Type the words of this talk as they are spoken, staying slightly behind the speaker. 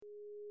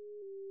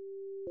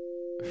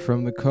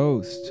From the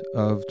coast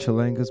of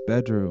Chilanga's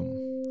bedroom,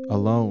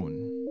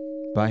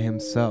 alone, by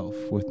himself,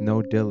 with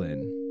no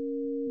Dylan,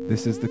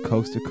 this is the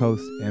Coast to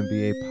Coast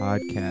NBA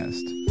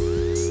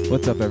podcast.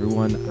 What's up,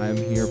 everyone? I'm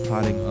here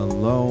potting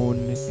alone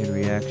in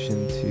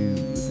reaction to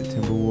the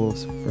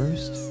Timberwolves'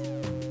 first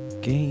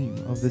game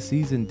of the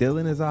season.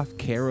 Dylan is off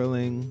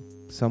caroling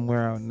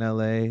somewhere out in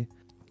LA.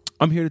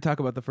 I'm here to talk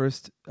about the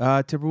first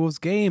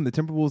Timberwolves game. The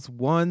Timberwolves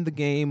won the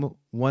game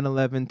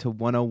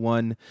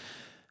 111-101.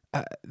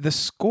 The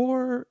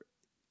score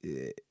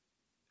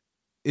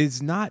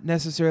is not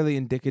necessarily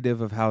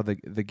indicative of how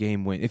the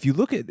game went. If you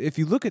look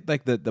at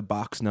like the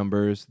box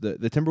numbers, the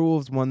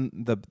Timberwolves won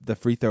the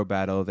free throw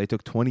battle. They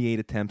took 28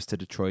 attempts to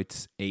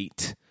Detroit's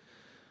 8.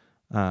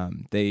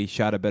 They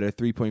shot a better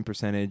 3-point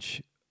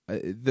percentage.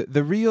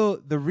 The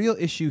real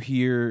issue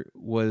here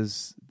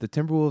was the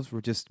Timberwolves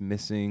were just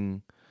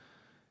missing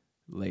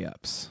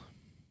layups.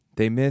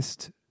 They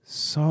missed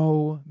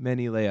so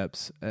many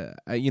layups.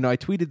 I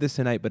tweeted this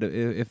tonight, but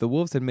if the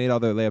Wolves had made all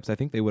their layups, I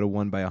think they would have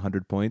won by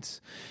 100 points.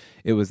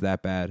 It was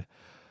that bad.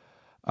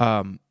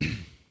 I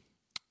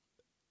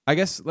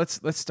guess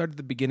let's start at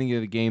the beginning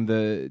of the game.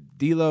 The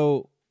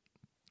D'Lo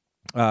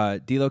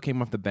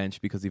came off the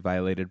bench because he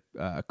violated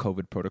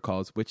COVID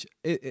protocols, which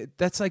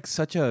that's like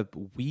such a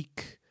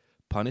weak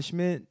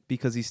punishment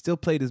because he still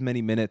played as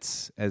many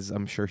minutes as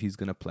I'm sure he's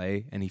going to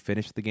play, and he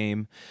finished the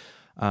game.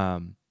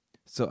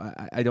 So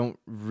I don't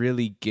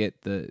really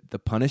get the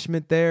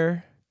punishment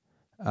there.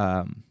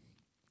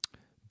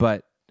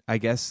 But I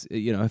guess,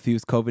 if he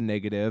was COVID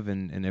negative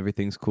and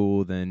everything's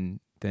cool,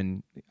 then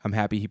I'm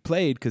happy he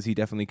played because he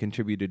definitely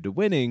contributed to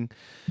winning.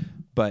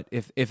 But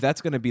if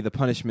that's going to be the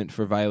punishment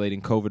for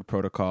violating COVID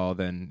protocol,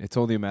 then it's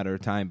only a matter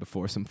of time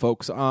before some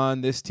folks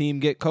on this team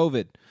get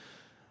COVID.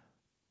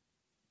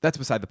 That's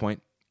beside the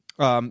point.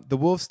 The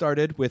Wolves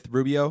started with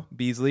Rubio,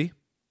 Beasley,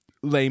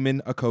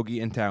 Layman,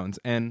 Okogie, and Towns.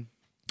 And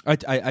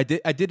I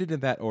did it in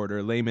that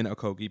order, Layman,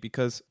 Okogie,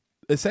 because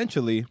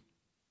essentially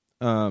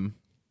Josh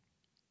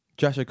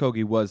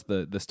Okogie was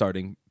the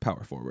starting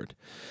power forward,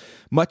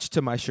 much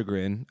to my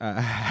chagrin.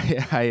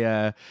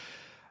 I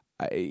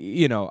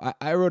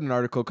wrote an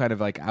article kind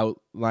of like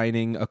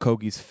outlining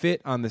Okogie's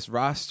fit on this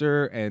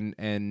roster,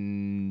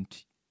 and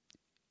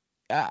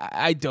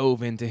I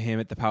dove into him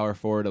at the power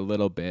forward a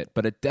little bit,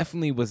 but it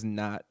definitely was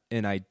not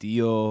an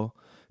ideal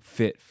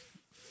fit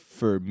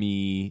for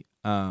me,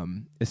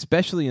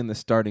 especially in the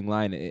starting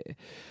line.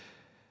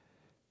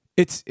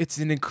 It's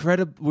an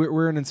incredible.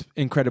 We're an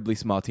incredibly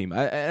small team,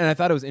 and I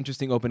thought it was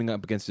interesting opening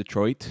up against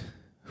Detroit,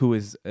 who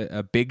is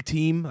a big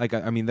team. Like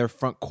their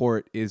front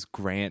court is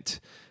Grant,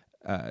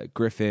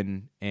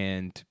 Griffin,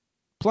 and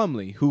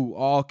Plumlee, who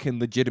all can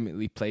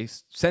legitimately play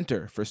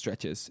center for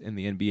stretches in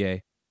the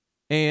NBA.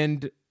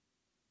 And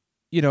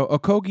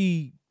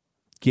Okogie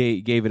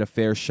gave it a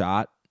fair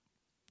shot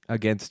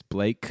against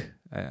Blake.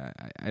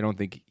 I don't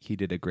think he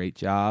did a great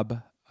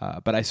job.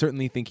 But I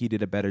certainly think he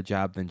did a better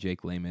job than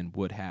Jake Layman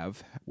would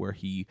have, were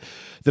he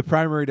the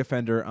primary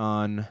defender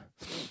on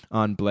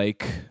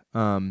Blake.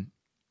 So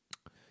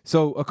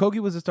Okogie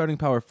was a starting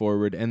power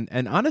forward,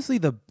 and honestly,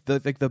 the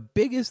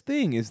biggest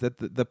thing is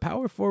that the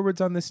power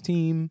forwards on this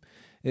team,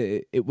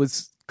 it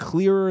was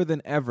clearer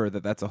than ever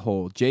that that's a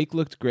hole. Jake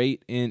looked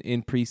great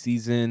in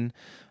preseason.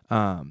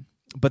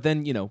 But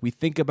then, we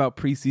think about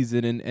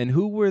preseason and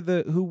who were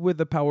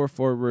the power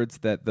forwards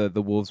that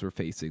the Wolves were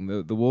facing.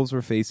 The Wolves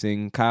were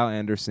facing Kyle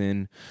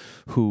Anderson,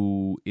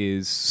 who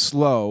is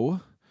slow,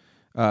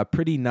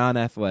 pretty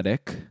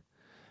non-athletic,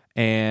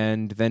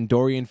 and then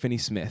Dorian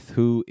Finney-Smith,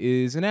 who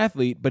is an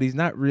athlete, but he's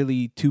not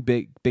really too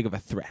big of a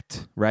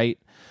threat, right?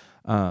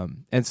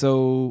 And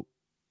so,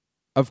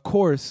 of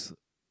course,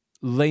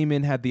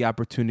 Layman had the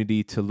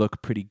opportunity to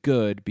look pretty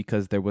good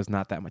because there was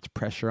not that much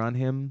pressure on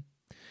him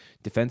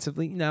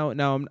defensively. Now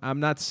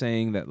I'm not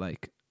saying that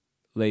like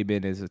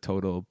Layman is a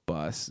total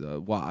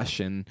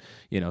wash, and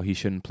he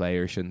shouldn't play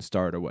or shouldn't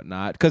start or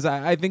whatnot. Because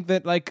I think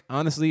that, like,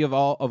 honestly, of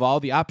all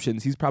the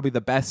options, he's probably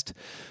the best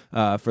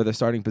for the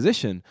starting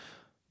position.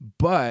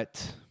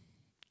 But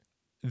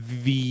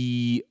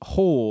the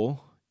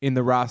hole in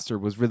the roster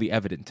was really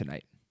evident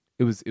tonight.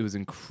 It was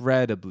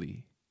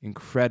incredibly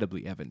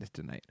evident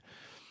tonight.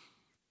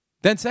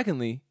 Then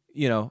secondly,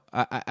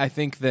 I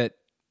think that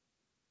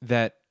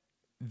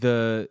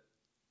the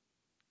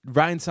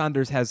Ryan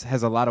Saunders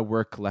has a lot of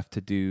work left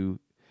to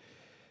do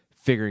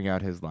figuring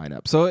out his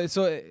lineup. So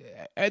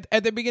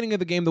at the beginning of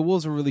the game, the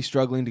Wolves were really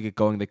struggling to get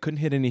going. They couldn't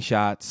hit any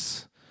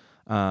shots.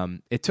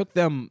 It took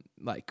them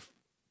like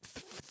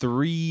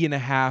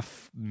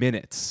 3.5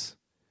 minutes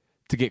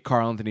to get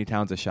Karl Anthony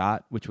Towns a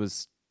shot, which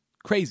was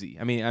crazy.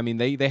 I mean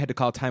they had to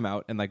call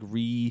timeout and like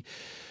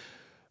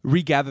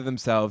regather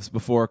themselves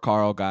before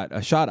Karl got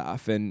a shot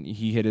off, and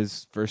he hit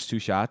his first 2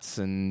 shots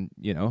and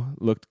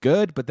looked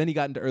good, but then he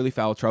got into early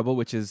foul trouble,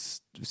 which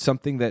is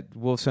something that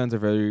Wolves fans are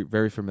very,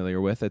 very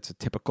familiar with. It's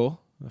typical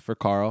for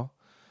Karl,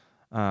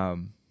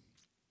 and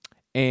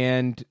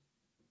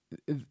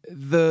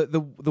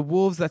the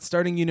Wolves, that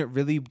starting unit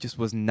really just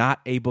was not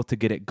able to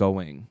get it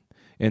going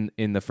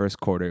in the first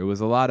quarter. It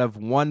was a lot of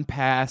one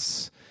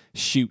pass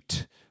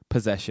shoot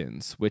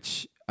possessions,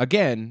 which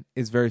again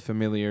is very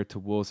familiar to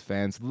Wolves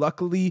fans.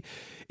 Luckily,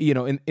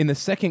 in the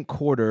second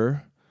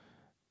quarter,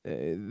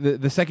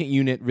 the second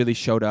unit really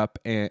showed up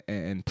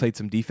and played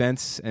some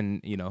defense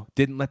and,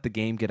 didn't let the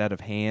game get out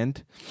of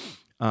hand.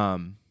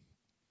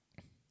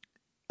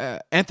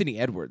 Anthony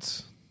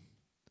Edwards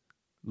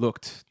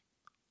looked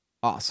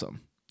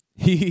awesome.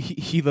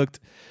 He looked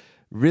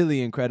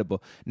really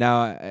incredible.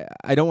 Now,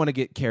 I don't want to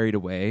get carried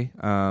away.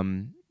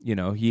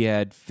 He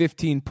had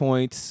 15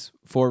 points,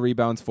 4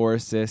 rebounds, 4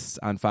 assists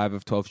on 5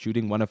 of 12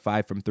 shooting, 1 of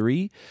 5 from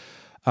 3.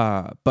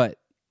 But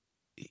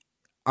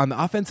on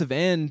the offensive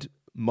end,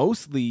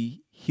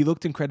 mostly he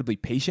looked incredibly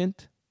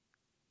patient.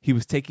 He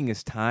was taking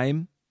his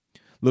time,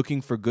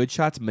 looking for good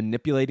shots,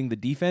 manipulating the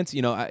defense.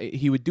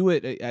 He would do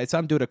it. I saw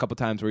him do it a couple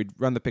times where he'd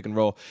run the pick and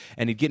roll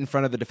and he'd get in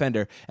front of the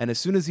defender. And as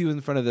soon as he was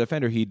in front of the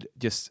defender, he'd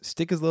just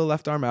stick his little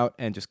left arm out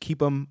and just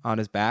keep him on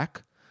his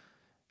back.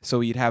 So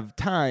he'd have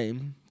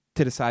time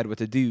to decide what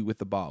to do with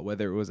the ball,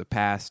 whether it was a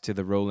pass to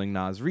the rolling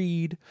Naz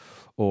Reid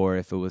or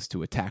if it was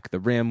to attack the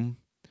rim.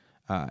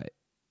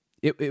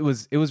 It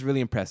was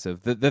really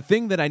impressive. The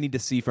thing that I need to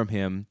see from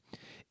him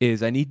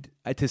is I need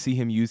to see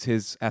him use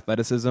his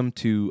athleticism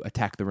to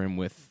attack the rim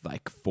with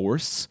like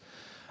force.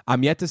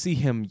 I'm yet to see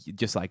him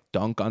just like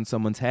dunk on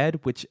someone's head,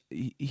 which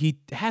he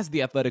has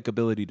the athletic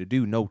ability to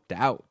do, no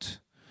doubt.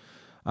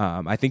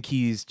 I think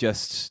he's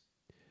just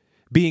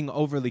being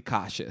overly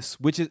cautious,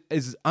 which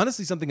is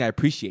honestly something I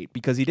appreciate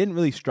because he didn't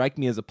really strike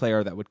me as a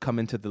player that would come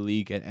into the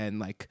league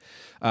and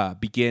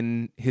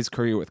begin his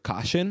career with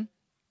caution.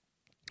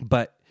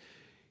 But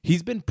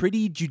he's been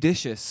pretty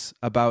judicious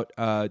about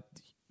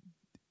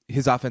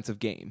his offensive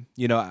game.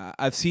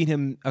 I've seen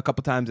him a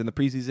couple times in the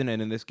preseason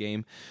and in this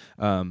game,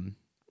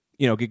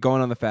 get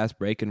going on the fast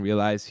break and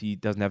realize he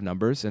doesn't have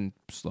numbers and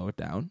slow it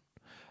down.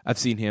 I've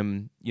seen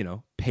him,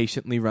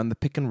 patiently run the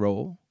pick and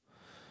roll.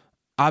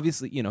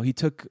 Obviously, he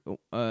took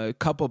a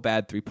couple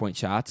bad 3-point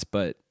shots,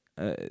 but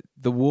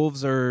the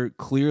Wolves are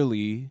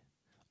clearly,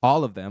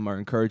 all of them are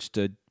encouraged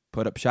to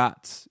put up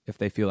shots if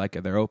they feel like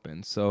they're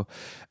open. So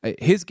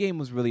his game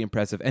was really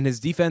impressive, and his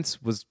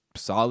defense was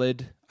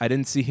solid. I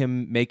didn't see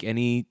him make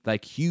any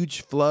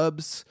huge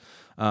flubs,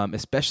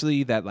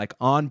 especially that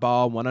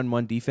on-ball,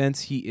 one-on-one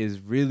defense. He is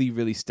really,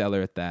 really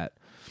stellar at that.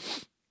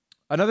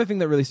 Another thing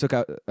that really stuck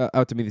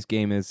out to me this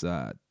game is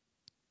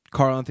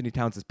Karl Anthony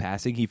Towns'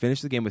 passing. He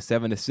finished the game with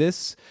 7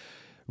 assists.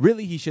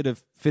 Really, he should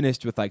have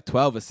finished with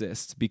 12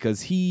 assists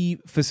because he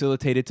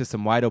facilitated to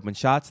some wide open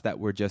shots that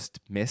were just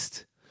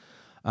missed.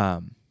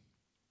 Part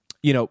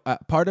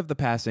of the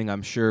passing,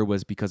 I'm sure,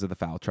 was because of the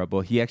foul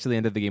trouble. He actually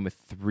ended the game with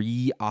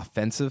 3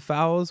 offensive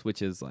fouls,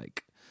 which is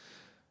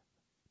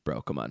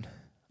bro, come on.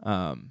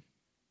 And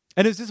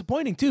it was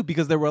disappointing, too,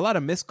 because there were a lot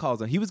of missed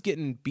calls. And he was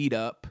getting beat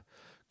up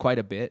quite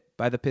a bit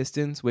by the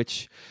Pistons,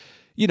 which,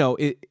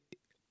 it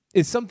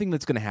is something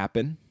that's going to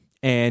happen.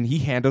 And he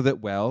handled it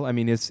well. I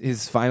mean,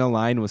 his final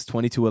line was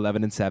 22,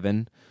 11, and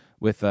 7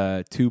 with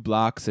 2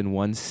 blocks and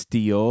 1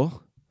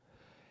 steal.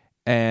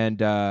 And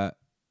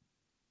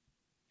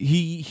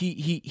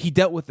he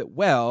dealt with it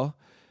well.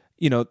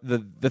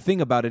 The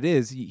thing about it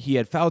is he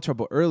had foul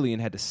trouble early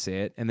and had to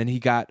sit, and then he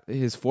got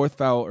his 4th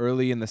foul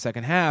early in the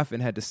second half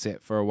and had to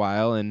sit for a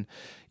while. And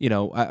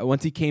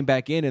once he came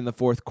back in the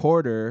 4th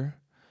quarter,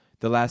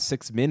 the last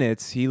 6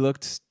 minutes, he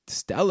looked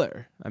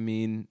stellar. I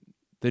mean,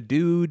 the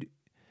dude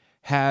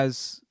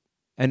has,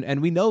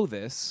 and we know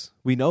this.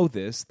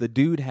 The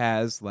dude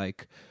has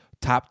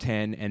top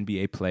 10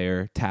 NBA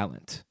player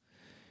talent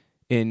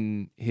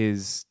in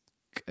his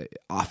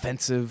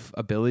offensive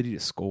ability to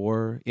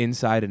score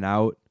inside and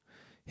out.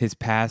 His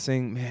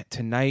passing, man,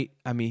 tonight,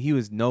 I mean, he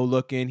was no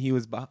looking. He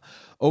was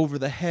over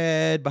the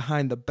head,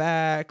 behind the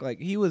back.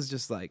 He was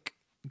just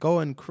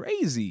going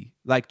crazy.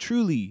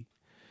 Truly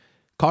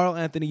Karl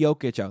Anthony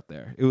Jokic out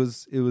there. It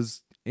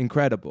was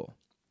incredible.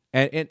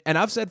 And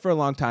I've said for a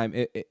long time,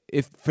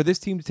 if for this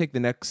team to take the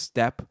next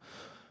step,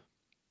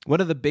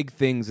 one of the big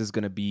things is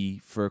going to be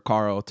for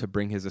Karl to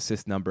bring his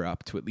assist number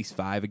up to at least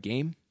 5 a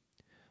game.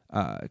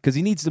 Because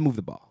he needs to move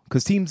the ball.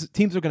 Because teams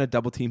are going to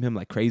double team him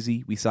like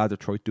crazy. We saw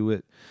Detroit do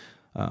it.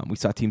 We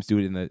saw teams do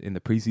it in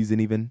the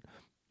preseason even.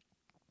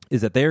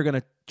 Is that they're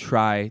going to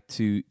try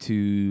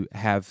to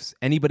have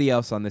anybody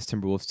else on this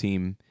Timberwolves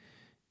team,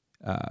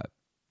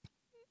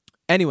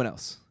 anyone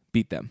else,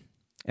 beat them.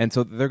 And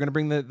so they're going to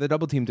bring the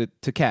double team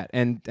to Cat.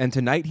 And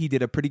tonight he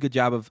did a pretty good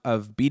job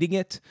of beating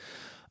it.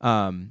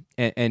 And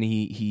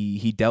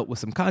he dealt with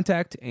some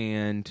contact.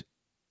 And,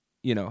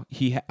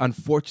 he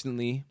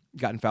unfortunately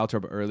got in foul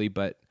trouble early.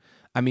 But,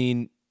 I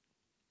mean,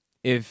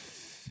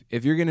 if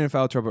you're getting in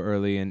foul trouble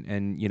early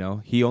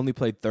and he only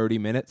played 30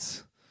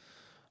 minutes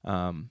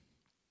and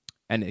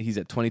he's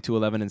at 22,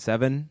 11, and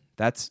 7,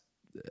 that's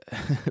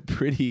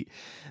pretty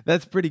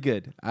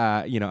good.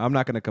 I'm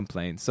not going to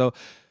complain. So,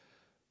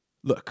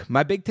 look,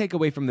 my big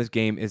takeaway from this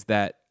game is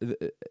that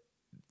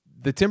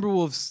the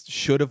Timberwolves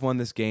should have won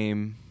this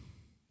game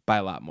by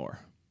a lot more.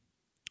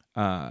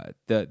 The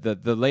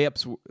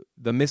layups,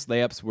 the missed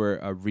layups were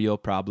a real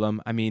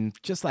problem. I mean,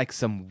 just like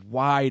some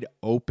wide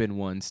open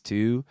ones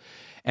too,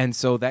 and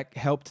so that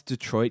helped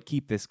Detroit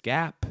keep this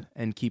gap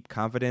and keep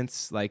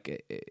confidence.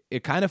 Like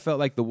it kind of felt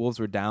like the Wolves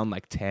were down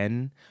like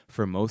 10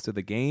 for most of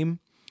the game,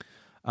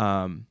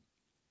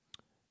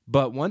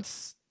 but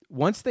once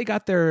they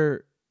got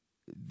their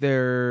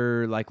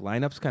like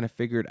lineups kind of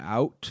figured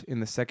out in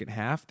the second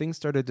half, things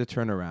started to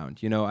turn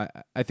around. You know,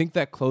 I think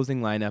that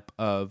closing lineup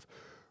of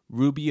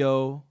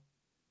Rubio,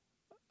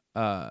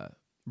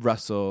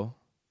 Russell,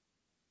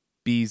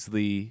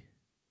 Beasley,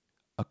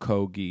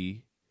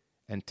 Okogie,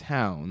 and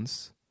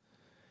Towns.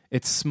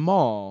 It's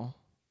small,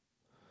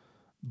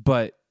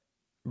 but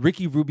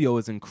Ricky Rubio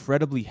is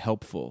incredibly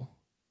helpful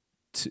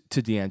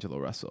to D'Angelo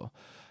Russell.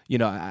 You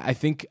know, I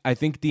think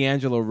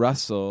D'Angelo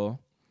Russell,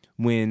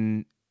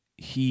 when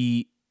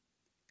he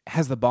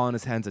has the ball in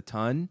his hands a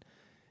ton,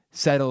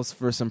 settles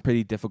for some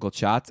pretty difficult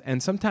shots,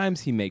 and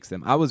sometimes he makes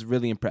them. I was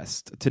really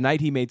impressed. Tonight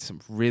he made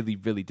some really,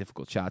 really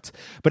difficult shots.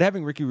 But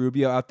having Ricky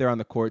Rubio out there on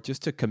the court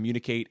just to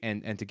communicate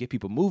and to get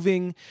people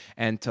moving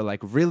and to like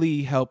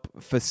really help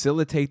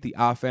facilitate the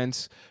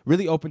offense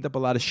really opened up a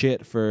lot of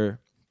shit for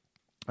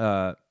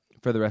the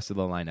rest of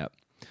the lineup.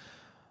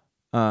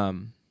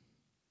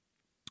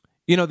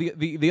 You know,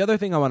 the other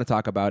thing I want to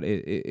talk about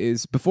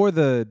is before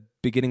the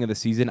beginning of the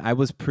season, I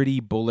was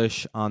pretty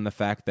bullish on the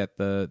fact that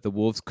the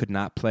Wolves could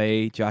not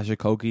play Josh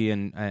Okogie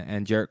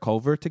and Jarrett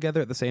Culver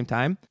together at the same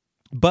time.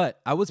 But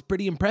I was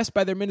pretty impressed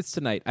by their minutes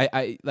tonight.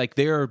 I like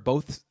they are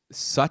both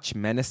such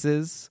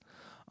menaces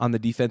on the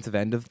defensive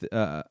end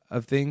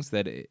of things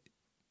that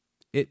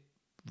it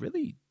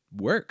really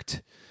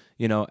worked.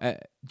 You know,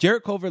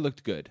 Jarrett Culver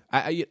looked good.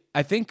 I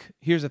think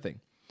here's the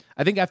thing.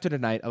 I think after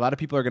tonight, a lot of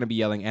people are going to be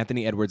yelling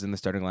Anthony Edwards in the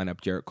starting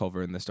lineup, Jarrett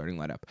Culver in the starting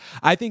lineup.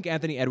 I think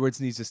Anthony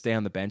Edwards needs to stay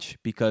on the bench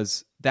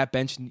because that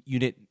bench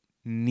unit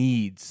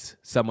needs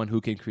someone who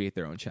can create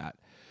their own shot.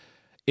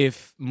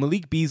 If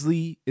Malik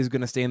Beasley is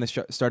going to stay in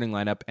the starting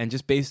lineup, and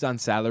just based on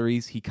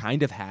salaries, he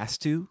kind of has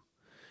to,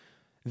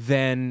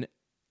 then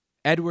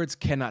Edwards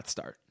cannot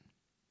start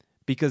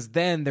because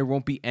then there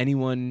won't be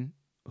anyone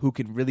who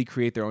can really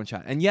create their own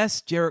shot. And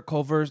yes, Jarrett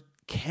Culver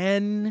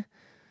can,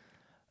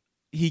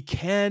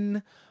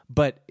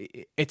 but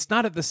it's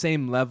not at the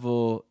same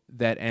level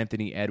that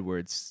Anthony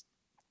Edwards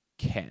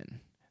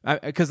can.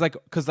 Because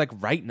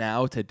right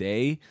now,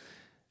 today,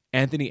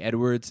 Anthony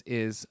Edwards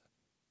is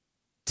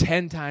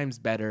 10 times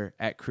better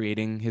at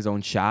creating his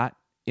own shot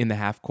in the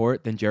half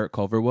court than Jarrett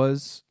Culver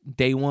was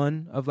day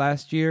one of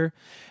last year.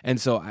 And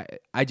so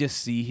I just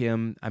see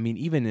him, I mean,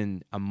 even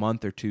in a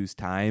month or two's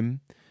time,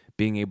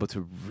 being able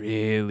to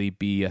really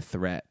be a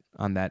threat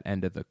on that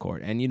end of the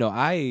court. And, you know,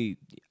 I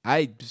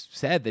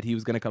said that he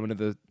was going to come into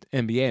the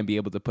NBA and be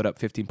able to put up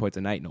 15 points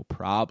a night, no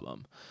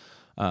problem.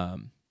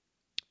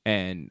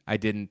 And I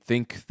didn't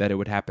think that it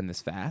would happen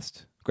this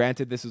fast.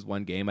 Granted, this is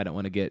one game. I don't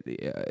want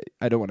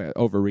to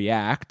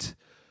overreact,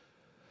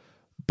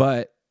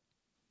 but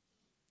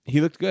he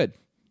looked good.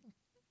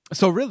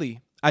 So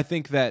really, I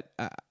think that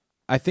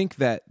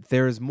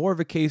there is more of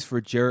a case for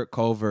Jarrett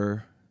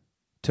Culver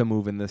to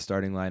move in the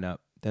starting lineup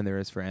than there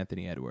is for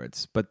Anthony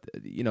Edwards. But,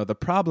 you know, the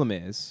problem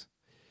is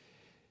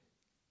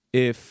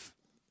if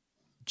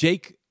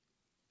Jake,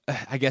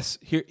 I guess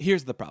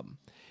here's the problem,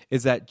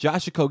 is that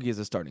Josh Okogie is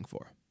a starting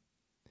four.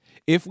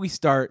 If we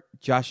start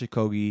Josh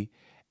Okogie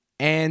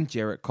and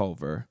Jarrett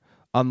Culver,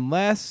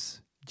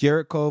 unless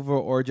Jarrett Culver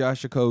or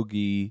Josh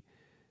Okogie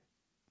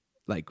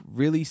like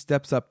really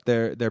steps up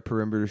their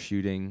perimeter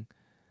shooting,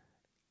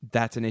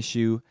 that's an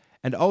issue.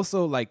 And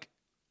also, like,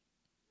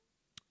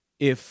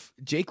 if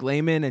Jake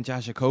Layman and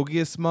Josh Okogie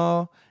is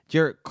small,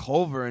 Jarrett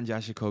Culver and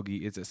Josh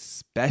Okogie is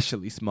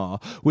especially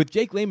small. With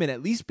Jake Layman,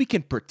 at least we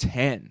can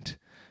pretend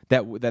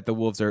that the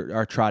Wolves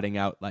are trotting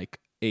out like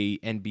a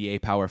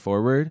NBA power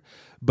forward.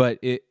 But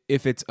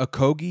if it's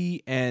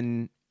Okogie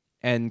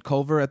and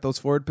Culver at those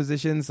forward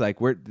positions,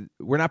 like we're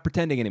not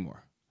pretending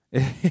anymore.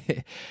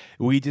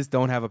 We just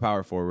don't have a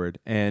power forward,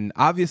 and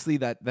obviously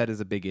that is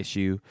a big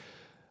issue.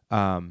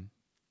 And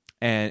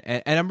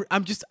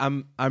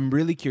I'm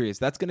really curious.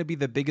 That's going to be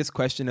the biggest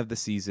question of the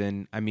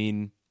season. I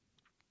mean,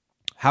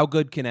 how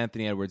good can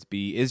Anthony Edwards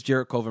be? Is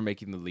Jarrett Culver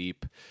making the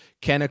leap?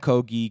 Can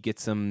Okogie get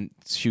some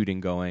shooting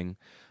going?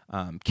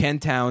 Can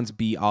Towns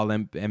be all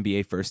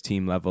NBA first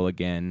team level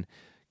again?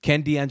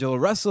 Can D'Angelo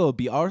Russell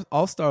be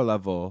all-star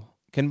level?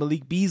 Can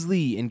Malik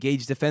Beasley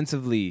engage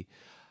defensively?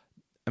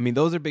 I mean,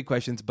 those are big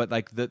questions, but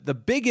like the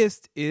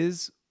biggest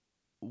is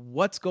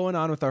what's going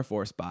on with our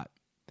four spot.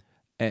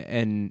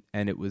 And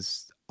it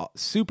was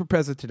super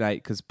present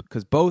tonight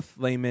because both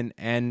Layman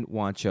and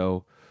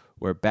Wancho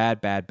were bad.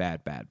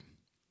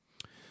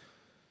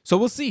 So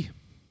we'll see.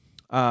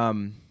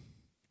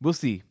 We'll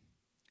see.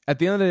 At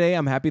the end of the day,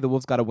 I'm happy the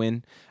Wolves got a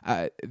win.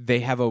 They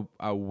have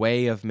a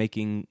way of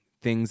making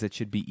things that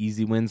should be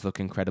easy wins look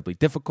incredibly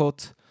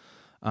difficult.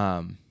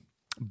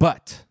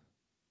 But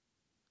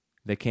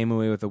they came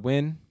away with a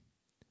win,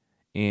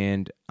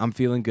 and I'm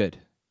feeling good.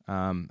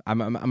 I'm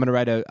going to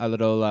write a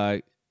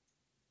little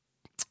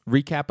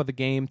recap of the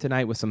game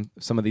tonight with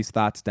some of these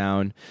thoughts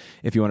down.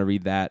 If you want to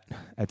read that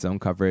at Zone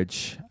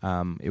Coverage,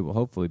 it will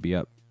hopefully be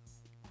up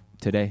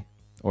today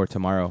or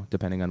tomorrow,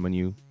 depending on when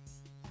you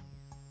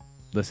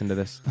listen to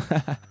this.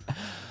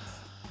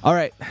 All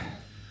right.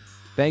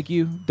 Thank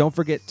you. Don't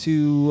forget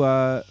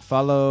to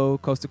follow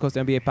Coast to Coast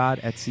NBA Pod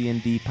at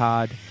CND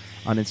Pod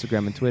on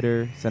Instagram and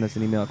Twitter. Send us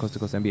an email at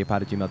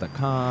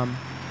coasttocoastnbapod@gmail.com.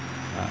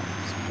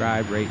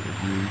 Subscribe, rate,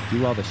 review,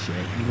 do all the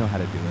shit. You know how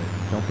to do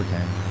it. Don't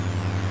pretend.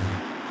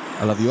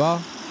 I love you all.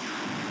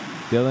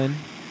 Dylan,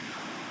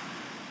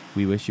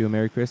 we wish you a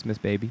Merry Christmas,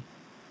 baby.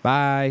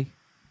 Bye.